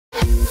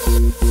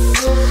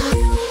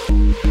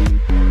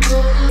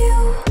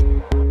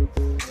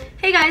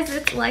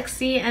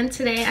Lexi, and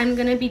today I'm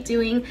gonna be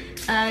doing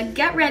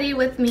get ready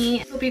with me.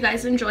 Hope you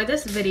guys enjoy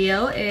this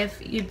video.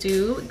 If you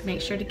do,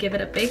 make sure to give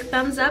it a big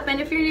thumbs up,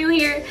 and if you're new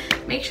here,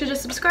 make sure to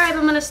subscribe.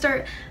 I'm gonna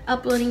start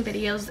uploading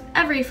videos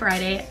every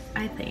Friday,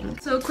 I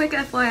think. So quick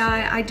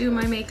FYI, I do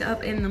my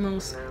makeup in the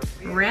most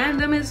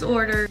randomest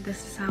order.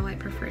 This is how I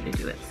prefer to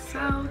do it,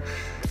 so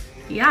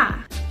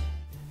yeah.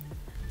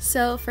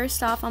 So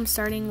first off, I'm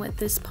starting with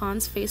this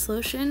Pond's face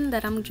lotion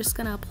that I'm just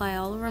gonna apply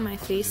all over my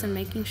face and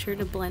making sure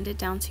to blend it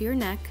down to your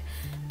neck.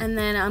 And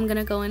then I'm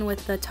gonna go in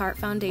with the Tarte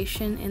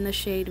foundation in the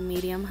shade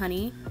Medium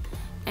Honey.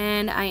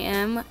 And I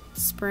am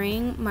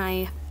spraying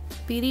my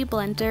beauty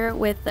blender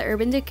with the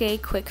Urban Decay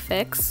Quick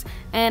Fix.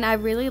 And I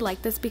really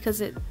like this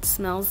because it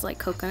smells like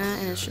coconut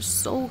and it's just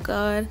so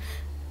good.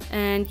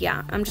 And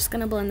yeah, I'm just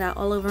gonna blend that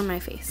all over my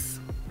face.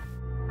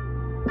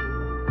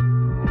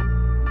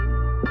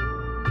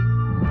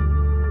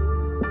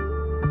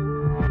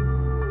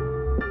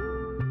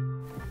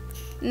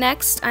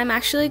 Next, I'm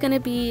actually going to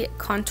be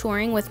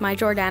contouring with my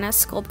Jordana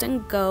Sculpt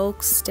and Go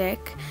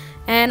stick,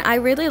 and I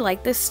really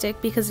like this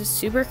stick because it's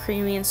super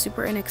creamy and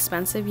super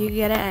inexpensive. You can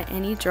get it at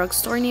any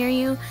drugstore near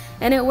you,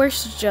 and it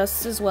works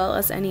just as well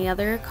as any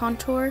other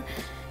contour.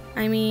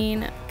 I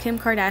mean, Kim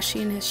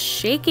Kardashian is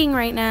shaking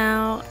right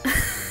now.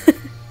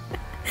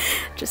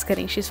 Just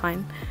kidding, she's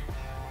fine.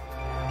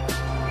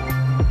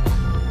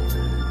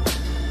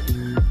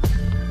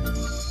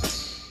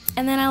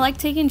 And then I like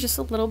taking just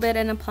a little bit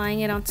and applying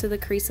it onto the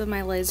crease of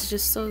my lids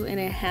just so it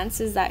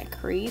enhances that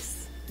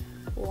crease.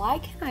 Why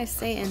can't I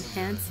say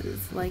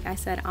enhances? Like I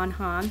said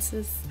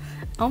enhances.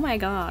 Oh my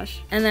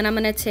gosh. And then I'm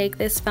going to take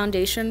this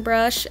foundation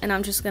brush and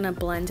I'm just going to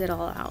blend it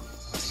all out.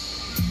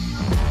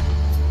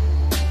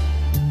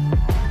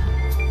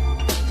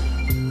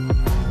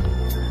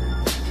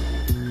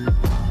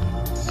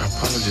 I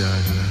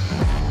apologize.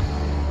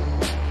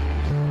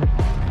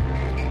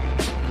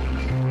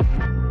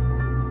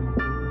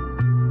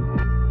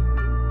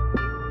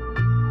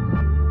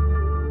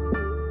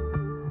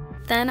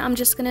 Then I'm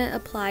just going to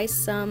apply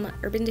some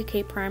Urban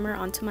Decay primer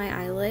onto my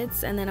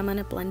eyelids, and then I'm going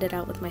to blend it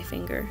out with my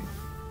finger.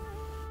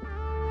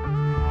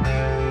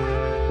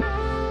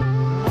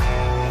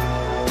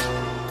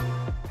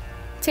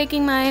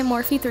 Taking my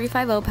Morphe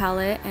 350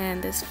 palette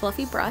and this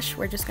fluffy brush,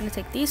 we're just going to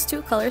take these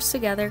two colors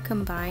together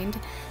combined,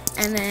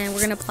 and then we're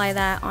going to apply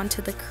that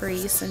onto the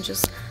crease and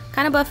just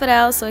kind of buff it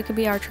out so it could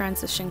be our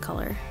transition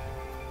color.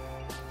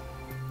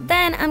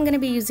 Then I'm going to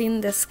be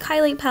using this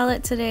Kylie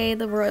palette today,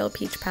 the Royal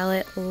Peach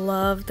palette.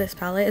 Love this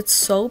palette. It's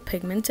so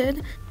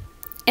pigmented.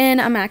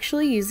 And I'm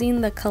actually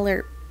using the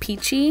color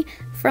Peachy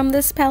from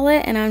this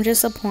palette, and I'm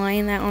just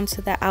applying that onto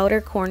the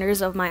outer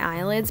corners of my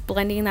eyelids,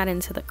 blending that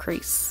into the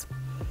crease.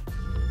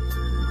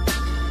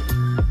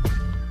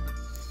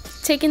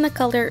 Taking the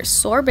color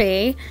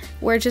Sorbet,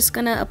 we're just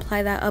going to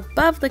apply that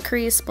above the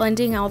crease,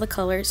 blending all the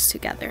colors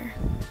together.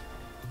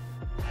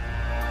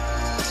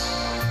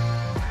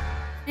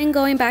 And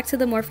going back to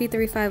the Morphe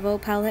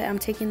 350 palette, I'm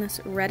taking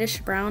this reddish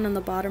brown on the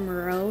bottom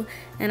row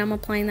and I'm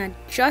applying that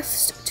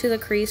just to the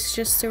crease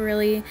just to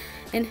really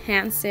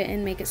enhance it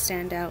and make it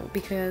stand out,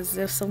 because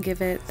this will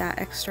give it that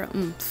extra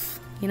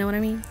oomph, you know what I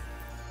mean?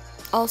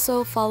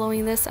 Also,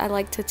 following this, I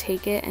like to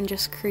take it and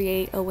just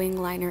create a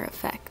wing liner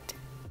effect.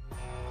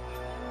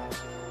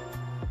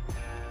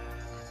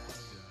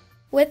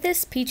 With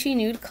this peachy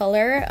nude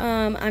color,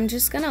 I'm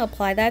just going to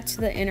apply that to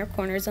the inner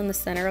corners on the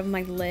center of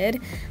my lid,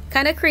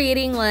 kind of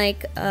creating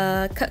like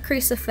a cut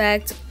crease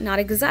effect. Not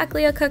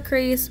exactly a cut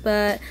crease,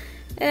 but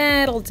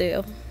it'll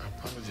do.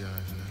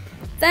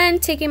 Then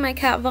taking my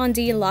Kat Von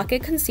D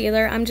Lock-It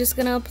Concealer, I'm just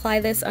going to apply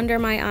this under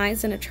my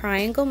eyes in a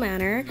triangle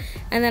manner,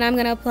 and then I'm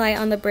going to apply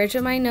on the bridge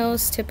of my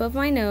nose, tip of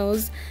my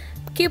nose,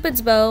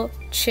 Cupid's bow,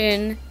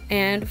 chin,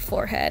 and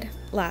forehead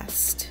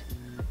last.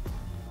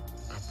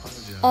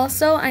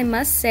 Also, I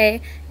must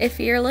say, if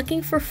you're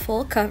looking for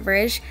full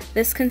coverage,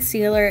 this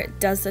concealer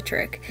does the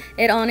trick.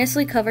 It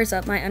honestly covers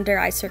up my under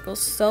eye circles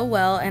so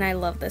well, and I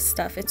love this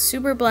stuff. It's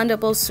super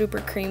blendable, super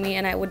creamy,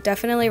 and I would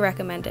definitely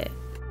recommend it.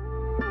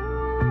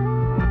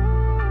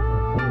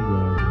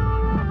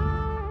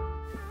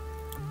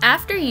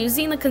 After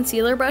using the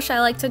concealer brush,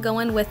 I like to go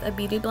in with a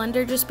beauty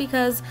blender just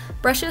because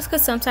brushes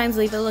could sometimes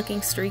leave it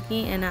looking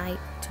streaky, and I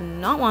do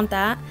not want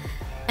that.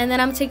 And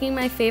then I'm taking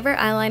my favorite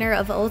eyeliner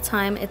of all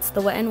time. It's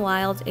the Wet n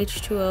Wild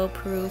H2O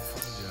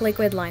Proof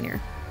Liquid Liner.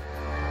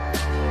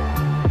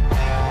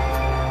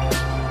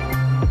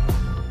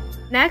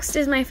 Next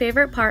is my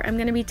favorite part. I'm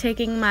going to be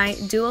taking my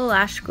Dual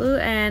Lash Glue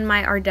and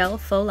my Ardell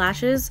Faux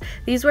Lashes.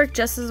 These work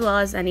just as well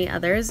as any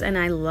others, and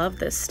I love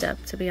this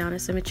step, to be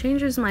honest. It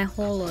changes my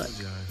whole look.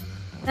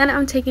 Then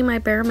I'm taking my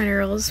Bare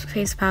Minerals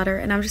face powder,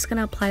 and I'm just going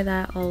to apply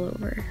that all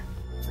over.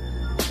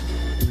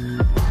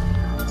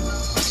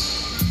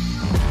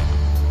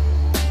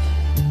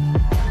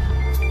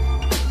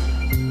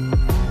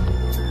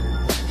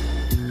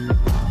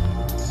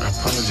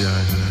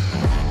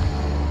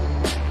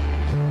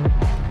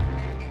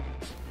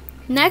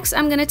 Next,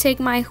 I'm going to take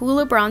my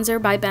Hoola Bronzer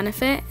by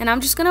Benefit, and I'm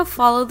just going to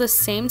follow the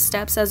same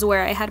steps as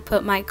where I had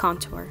put my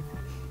contour.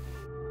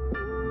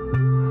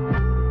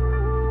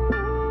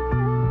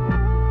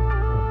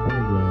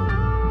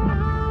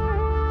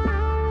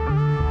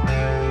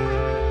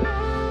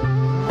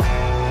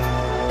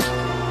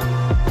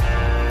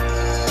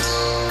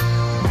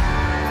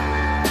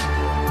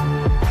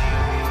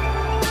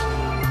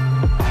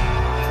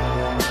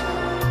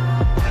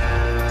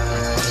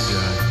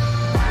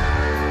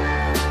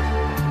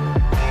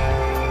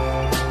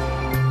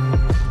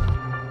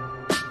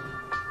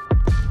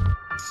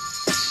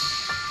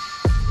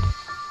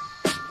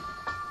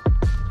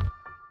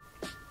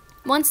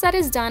 Once that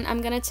is done, I'm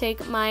going to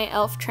take my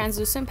e.l.f.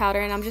 translucent powder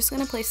and I'm just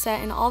going to place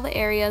that in all the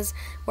areas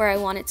where I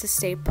want it to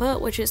stay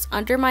put, which is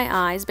under my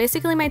eyes,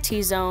 basically my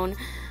T-zone,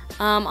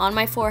 on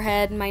my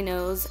forehead, my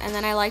nose, and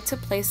then I like to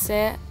place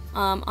it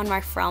on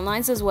my frown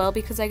lines as well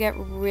because I get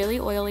really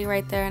oily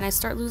right there and I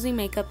start losing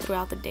makeup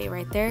throughout the day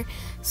right there.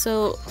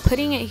 So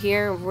putting it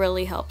here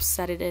really helps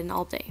set it in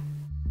all day.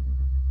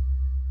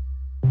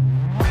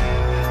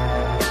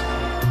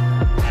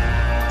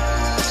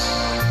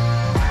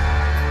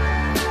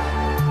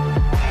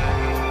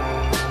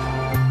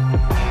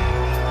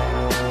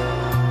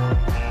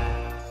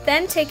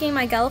 Then taking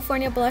my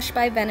California blush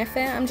by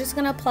Benefit, I'm just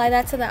going to apply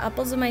that to the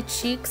apples of my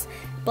cheeks,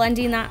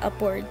 blending that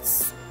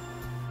upwards.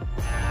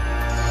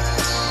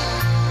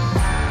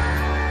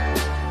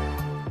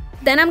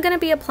 Then I'm going to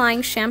be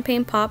applying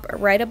Champagne Pop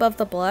right above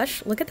the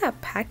blush. Look at that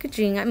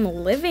packaging, I'm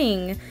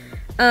living.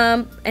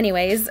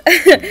 Anyways.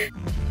 I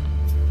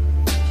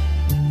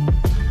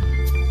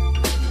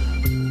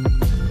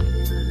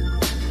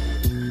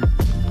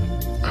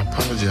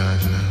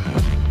apologize now.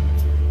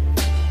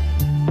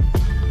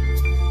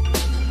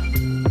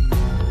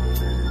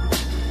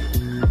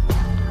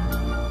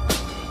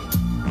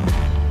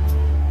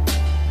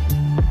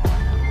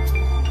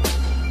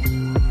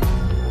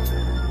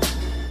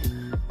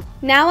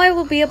 Now I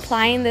will be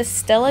applying this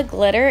Stella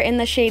glitter in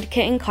the shade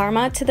Kitten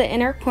Karma to the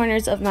inner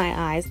corners of my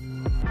eyes.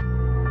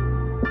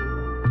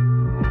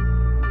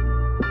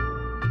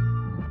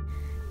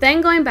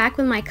 Then going back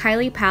with my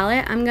Kylie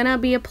palette, I'm going to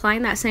be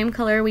applying that same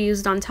color we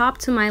used on top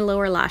to my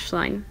lower lash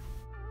line.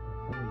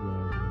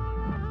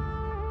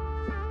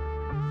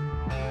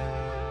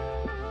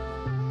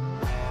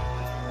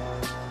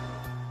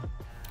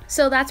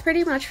 So that's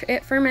pretty much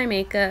it for my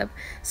makeup.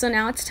 So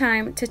now it's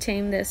time to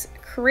tame this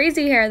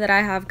crazy hair that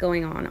I have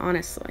going on,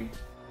 honestly.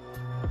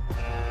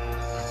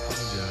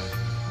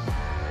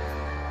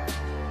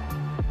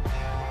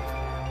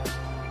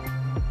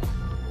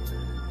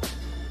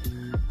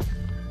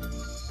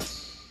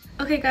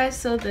 Okay guys,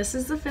 so this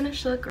is the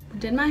finished look.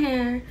 Did my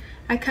hair.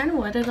 I kind of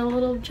wet it a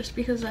little just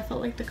because I felt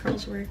like the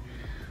curls were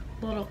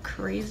a little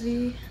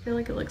crazy. I feel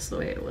like it looks the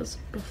way it was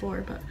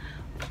before, but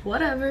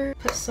whatever.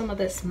 Put some of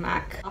this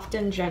MAC Soft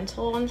and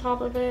Gentle on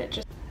top of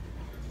it.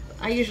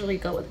 I usually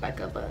go with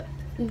Becca, but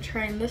I'm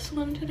trying this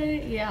one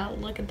today. Yeah,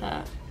 look at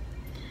that.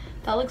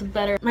 That looks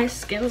better. My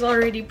skin's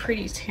already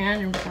pretty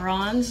tan and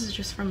bronzed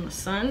just from the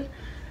sun.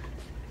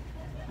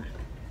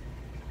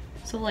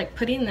 So like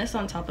putting this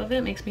on top of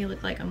it makes me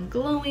look like I'm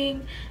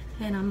glowing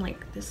and I'm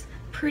like this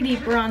pretty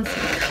bronzy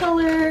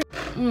color.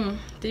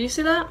 Did you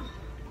see that?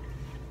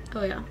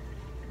 Oh yeah.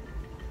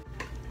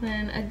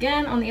 Then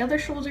again on the other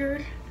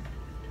shoulder.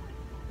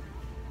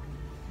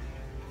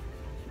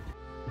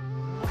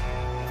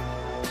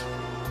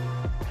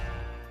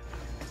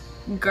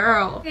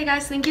 Girl. Okay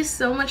guys, thank you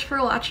so much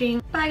for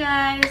watching. Bye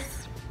guys.